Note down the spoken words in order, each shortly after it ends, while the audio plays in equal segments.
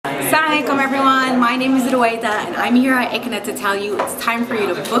My name is Rowaida and I'm here at ICNA to tell you it's time for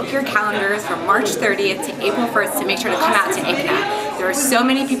you to book your calendars from March 30th to April 1st to make sure to come out to ICNA. There are so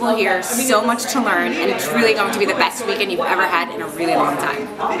many people here, so much to learn, and it's really going to be the best weekend you've ever had in a really long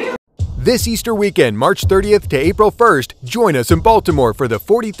time. This Easter weekend, March 30th to April 1st, join us in Baltimore for the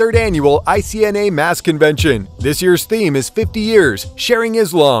 43rd Annual ICNA Mass Convention. This year's theme is 50 Years, Sharing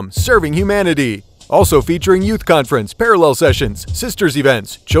Islam, Serving Humanity. Also featuring youth conference, parallel sessions, sisters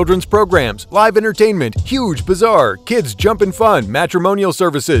events, children's programs, live entertainment, huge bazaar, kids jump and fun, matrimonial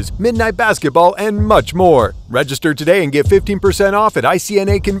services, midnight basketball, and much more. Register today and get 15% off at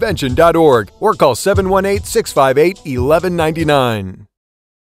icnaconvention.org or call 718-658-1199.